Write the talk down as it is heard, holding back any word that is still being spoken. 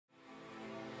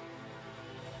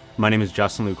My name is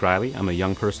Justin Luke Riley. I'm a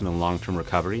young person in long-term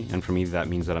recovery, and for me that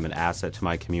means that I'm an asset to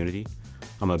my community.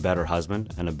 I'm a better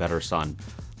husband and a better son.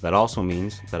 That also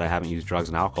means that I haven't used drugs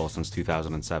and alcohol since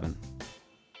 2007.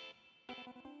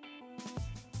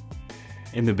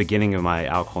 In the beginning of my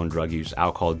alcohol and drug use,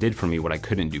 alcohol did for me what I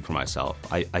couldn't do for myself.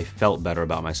 I felt better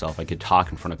about myself. I could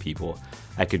talk in front of people.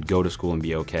 I could go to school and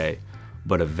be okay.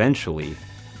 But eventually,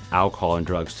 alcohol and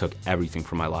drugs took everything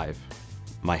from my life.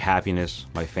 My happiness,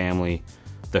 my family,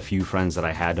 the few friends that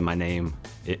I had to my name,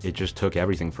 it just took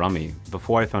everything from me.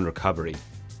 Before I found recovery,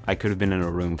 I could have been in a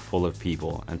room full of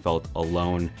people and felt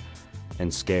alone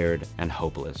and scared and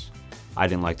hopeless. I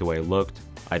didn't like the way I looked.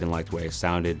 I didn't like the way I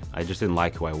sounded. I just didn't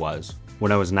like who I was.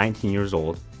 When I was 19 years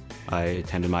old, I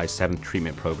attended my 7th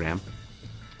treatment program.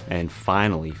 And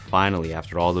finally,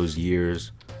 after all those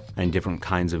years and different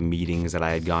kinds of meetings that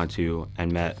I had gone to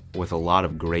and met with a lot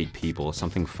of great people,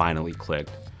 something finally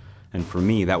clicked. And for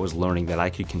me, that was learning that I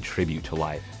could contribute to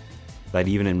life. That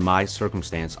even in my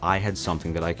circumstance, I had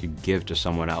something that I could give to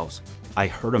someone else. I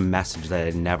heard a message that I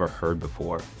had never heard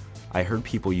before. I heard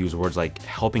people use words like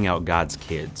helping out God's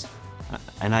kids.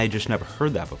 And I had just never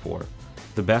heard that before.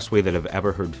 The best way that I've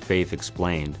ever heard faith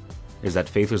explained is that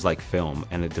faith is like film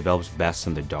and it develops best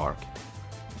in the dark.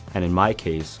 And in my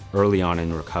case, early on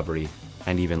in recovery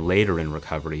and even later in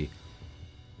recovery,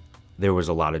 there was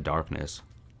a lot of darkness.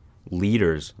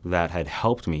 Leaders that had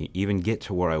helped me even get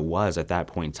to where I was at that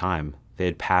point in time, they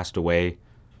had passed away,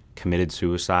 committed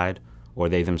suicide, or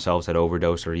they themselves had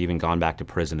overdosed or even gone back to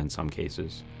prison in some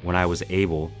cases. When I was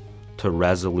able to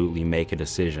resolutely make a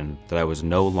decision that I was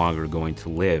no longer going to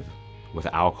live with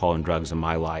alcohol and drugs in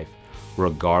my life,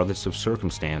 regardless of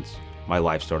circumstance, my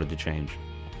life started to change.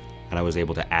 And I was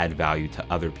able to add value to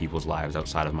other people's lives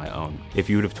outside of my own. If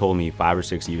you would have told me 5 or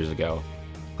 6 years ago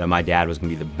that my dad was gonna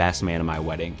be the best man at my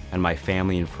wedding and my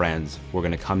family and friends were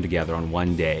gonna come together on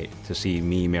one day to see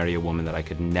me marry a woman that I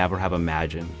could never have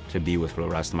imagined to be with for the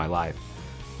rest of my life,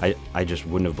 I just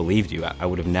wouldn't have believed you. I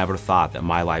would have never thought that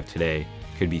my life today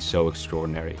could be so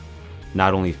extraordinary.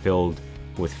 Not only filled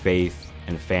with faith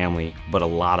and family, but a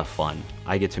lot of fun.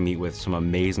 I get to meet with some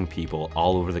amazing people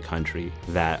all over the country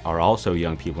that are also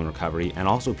young people in recovery and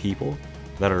also people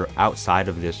that are outside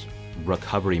of this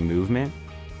recovery movement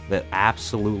that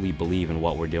absolutely believe in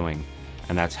what we're doing,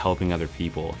 and that's helping other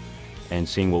people and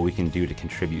seeing what we can do to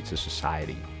contribute to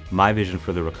society. My vision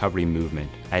for the recovery movement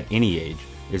at any age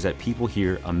is that people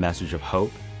hear a message of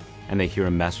hope and they hear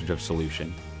a message of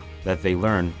solution, that they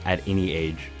learn at any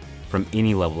age, from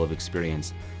any level of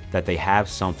experience, that they have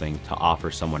something to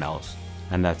offer someone else,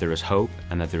 and that there is hope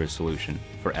and that there is solution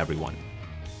for everyone.